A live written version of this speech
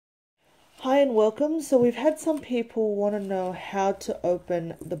Hi and welcome. So we've had some people want to know how to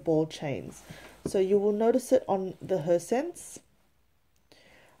open the ball chains. So you will notice it on the Hersense.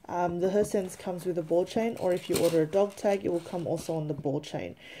 The Hersense comes with a ball chain, or if you order a dog tag, it will come also on the ball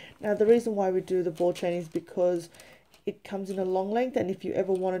chain. Now the reason why we do the ball chain is because it comes in a long length, and if you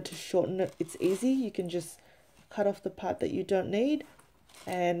ever wanted to shorten it, it's easy. You can just cut off the part that you don't need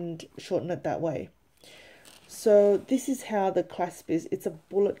and shorten it that way. So this is how the clasp is. It's a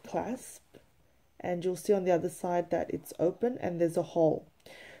bullet clasp, and you'll see on the other side that it's open and there's a hole.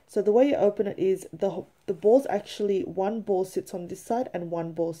 So the way you open it is the ball's actually, one ball sits on this side and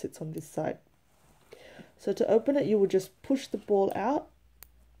one ball sits on this side. So to open it, you will just push the ball out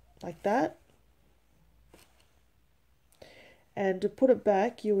like that. And to put it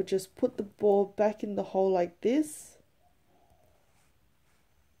back, you would just put the ball back in the hole like this.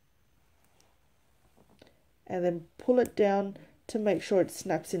 And then pull it down to make sure it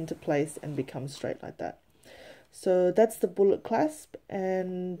snaps into place and becomes straight like that. So that's the bullet clasp,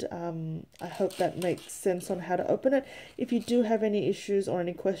 and I hope that makes sense on how to open it. If you do have any issues or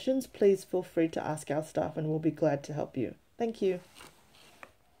any questions, please feel free to ask our staff and we'll be glad to help you. Thank you.